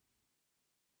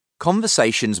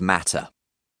Conversations matter.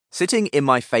 Sitting in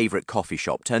my favourite coffee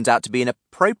shop turns out to be an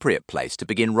appropriate place to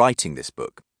begin writing this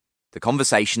book. The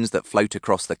conversations that float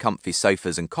across the comfy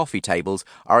sofas and coffee tables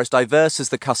are as diverse as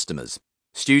the customers.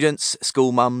 Students,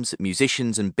 school mums,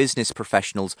 musicians and business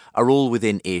professionals are all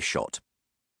within earshot.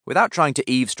 Without trying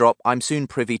to eavesdrop, I'm soon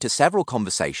privy to several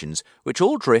conversations which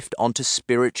all drift onto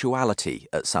spirituality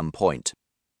at some point.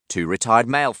 Two retired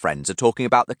male friends are talking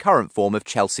about the current form of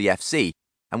Chelsea FC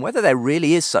and whether there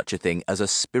really is such a thing as a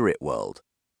spirit world.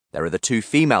 There are the two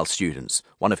female students,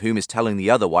 one of whom is telling the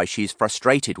other why she's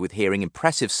frustrated with hearing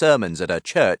impressive sermons at her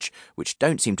church which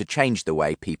don't seem to change the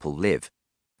way people live.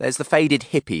 There's the faded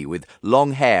hippie with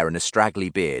long hair and a straggly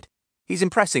beard. He's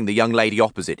impressing the young lady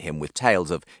opposite him with tales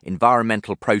of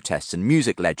environmental protests and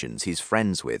music legends he's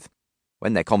friends with.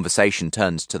 When their conversation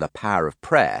turns to the power of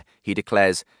prayer, he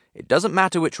declares, "It doesn't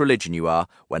matter which religion you are,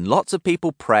 when lots of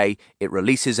people pray, it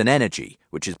releases an energy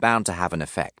which is bound to have an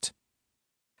effect."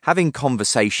 Having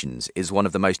conversations is one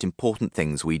of the most important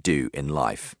things we do in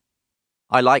life.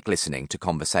 I like listening to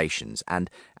conversations, and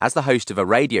as the host of a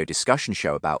radio discussion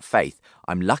show about faith,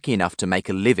 I'm lucky enough to make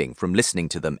a living from listening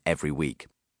to them every week.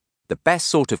 The best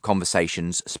sort of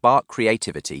conversations spark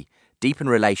creativity, deepen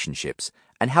relationships,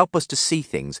 and help us to see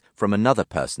things from another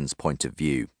person's point of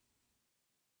view.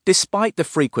 Despite the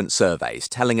frequent surveys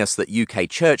telling us that UK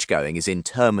churchgoing is in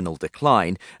terminal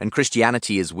decline and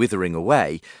Christianity is withering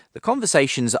away, the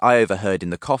conversations I overheard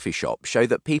in the coffee shop show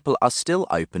that people are still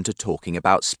open to talking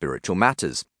about spiritual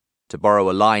matters. To borrow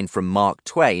a line from Mark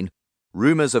Twain,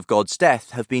 rumours of God's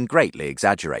death have been greatly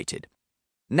exaggerated.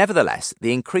 Nevertheless,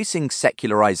 the increasing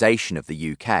secularisation of the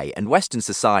UK and Western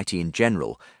society in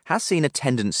general has seen a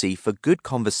tendency for good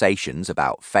conversations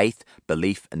about faith,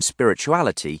 belief and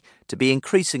spirituality to be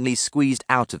increasingly squeezed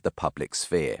out of the public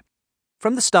sphere.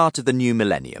 From the start of the new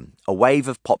millennium, a wave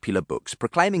of popular books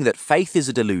proclaiming that faith is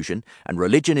a delusion and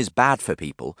religion is bad for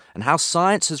people and how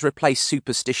science has replaced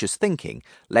superstitious thinking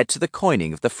led to the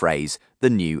coining of the phrase, the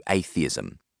new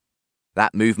atheism.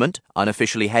 That movement,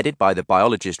 unofficially headed by the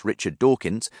biologist Richard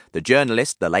Dawkins, the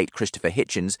journalist the late Christopher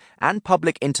Hitchens, and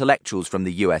public intellectuals from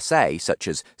the USA such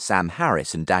as Sam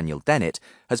Harris and Daniel Dennett,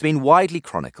 has been widely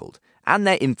chronicled, and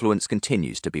their influence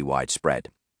continues to be widespread.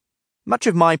 Much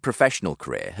of my professional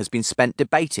career has been spent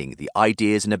debating the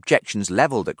ideas and objections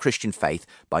levelled at Christian faith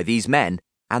by these men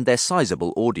and their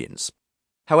sizable audience.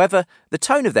 However, the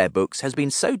tone of their books has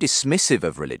been so dismissive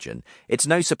of religion, it's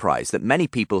no surprise that many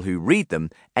people who read them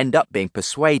end up being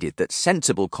persuaded that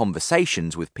sensible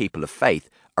conversations with people of faith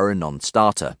are a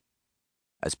non-starter.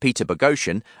 As Peter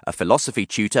Boghossian, a philosophy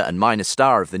tutor and minor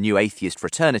star of the New Atheist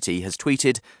fraternity, has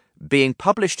tweeted, "Being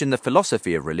published in the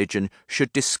philosophy of religion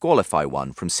should disqualify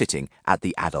one from sitting at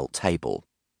the adult table."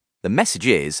 The message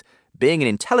is, being an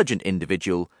intelligent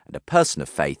individual and a person of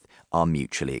faith are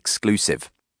mutually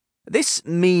exclusive. This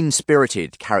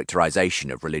mean-spirited characterization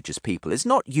of religious people is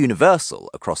not universal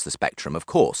across the spectrum, of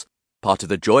course. Part of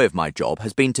the joy of my job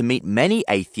has been to meet many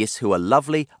atheists who are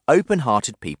lovely,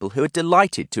 open-hearted people who are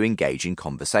delighted to engage in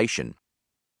conversation.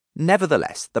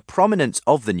 Nevertheless, the prominence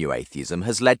of the new atheism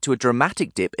has led to a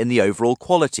dramatic dip in the overall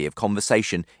quality of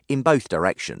conversation in both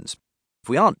directions. If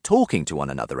we aren't talking to one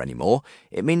another anymore,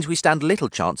 it means we stand little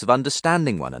chance of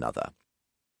understanding one another.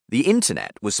 The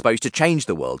internet was supposed to change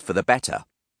the world for the better.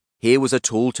 Here was a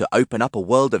tool to open up a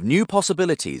world of new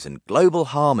possibilities and global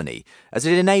harmony as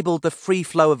it enabled the free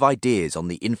flow of ideas on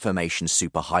the information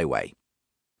superhighway.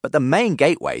 But the main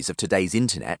gateways of today's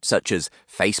internet, such as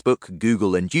Facebook,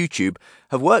 Google and YouTube,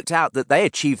 have worked out that they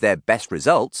achieve their best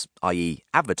results, i.e.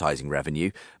 advertising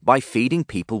revenue, by feeding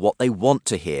people what they want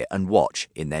to hear and watch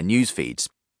in their news feeds.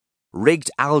 Rigged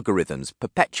algorithms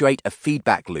perpetuate a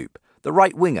feedback loop. The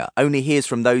right-winger only hears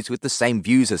from those with the same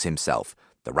views as himself.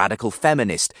 The radical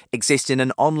feminist exists in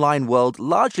an online world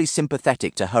largely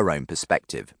sympathetic to her own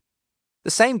perspective.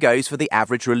 The same goes for the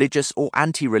average religious or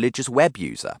anti-religious web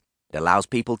user. It allows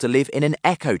people to live in an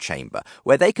echo chamber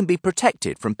where they can be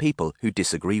protected from people who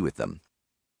disagree with them.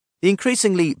 The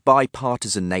increasingly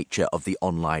bipartisan nature of the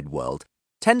online world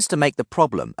tends to make the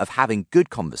problem of having good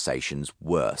conversations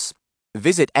worse.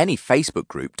 Visit any Facebook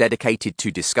group dedicated to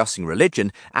discussing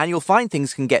religion and you'll find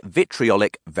things can get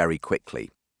vitriolic very quickly.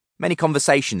 Many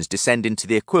conversations descend into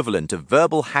the equivalent of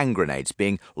verbal hand grenades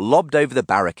being lobbed over the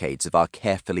barricades of our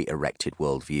carefully erected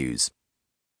worldviews.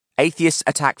 Atheists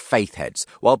attack faith heads,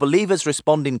 while believers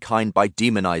respond in kind by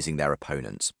demonizing their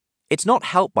opponents. It's not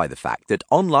helped by the fact that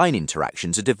online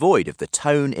interactions are devoid of the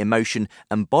tone, emotion,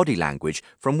 and body language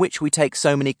from which we take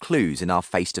so many clues in our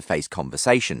face-to-face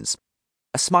conversations.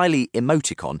 A smiley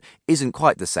emoticon isn't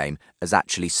quite the same as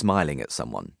actually smiling at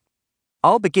someone.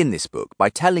 I'll begin this book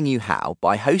by telling you how,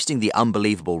 by hosting the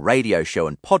Unbelievable radio show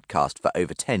and podcast for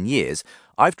over 10 years,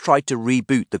 I've tried to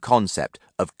reboot the concept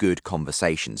of good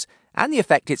conversations and the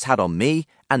effect it's had on me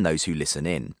and those who listen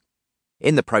in.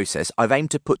 In the process, I've aimed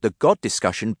to put the God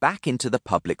discussion back into the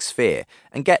public sphere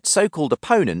and get so-called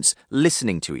opponents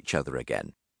listening to each other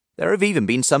again. There have even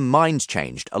been some minds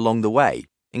changed along the way,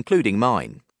 including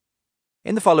mine.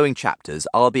 In the following chapters,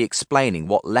 I'll be explaining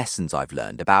what lessons I've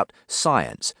learned about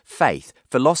science, faith,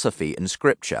 philosophy and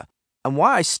scripture, and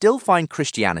why I still find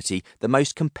Christianity the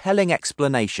most compelling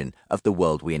explanation of the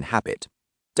world we inhabit.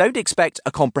 Don't expect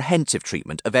a comprehensive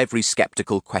treatment of every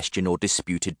skeptical question or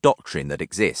disputed doctrine that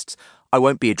exists. I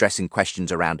won't be addressing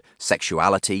questions around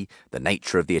sexuality, the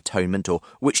nature of the atonement, or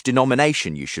which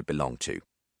denomination you should belong to.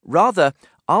 Rather,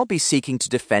 I'll be seeking to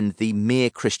defend the mere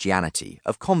Christianity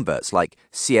of converts like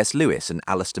C.S. Lewis and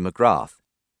Alistair McGrath.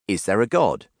 Is there a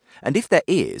God? And if there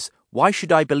is, why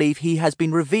should I believe he has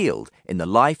been revealed in the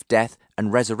life, death,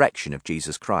 and resurrection of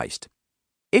Jesus Christ?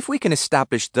 If we can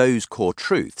establish those core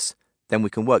truths, then we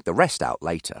can work the rest out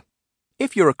later.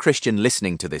 If you're a Christian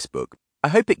listening to this book, I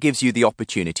hope it gives you the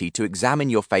opportunity to examine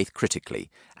your faith critically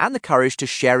and the courage to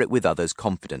share it with others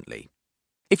confidently.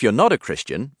 If you're not a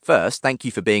Christian, first, thank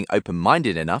you for being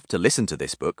open-minded enough to listen to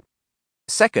this book.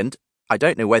 Second, I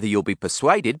don't know whether you'll be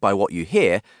persuaded by what you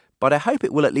hear, but I hope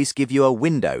it will at least give you a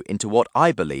window into what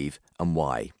I believe and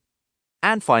why.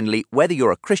 And finally, whether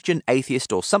you're a Christian,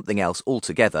 atheist, or something else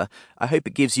altogether, I hope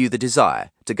it gives you the desire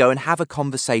to go and have a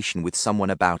conversation with someone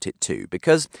about it too,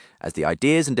 because, as the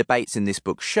ideas and debates in this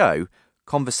book show,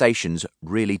 conversations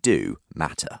really do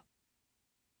matter.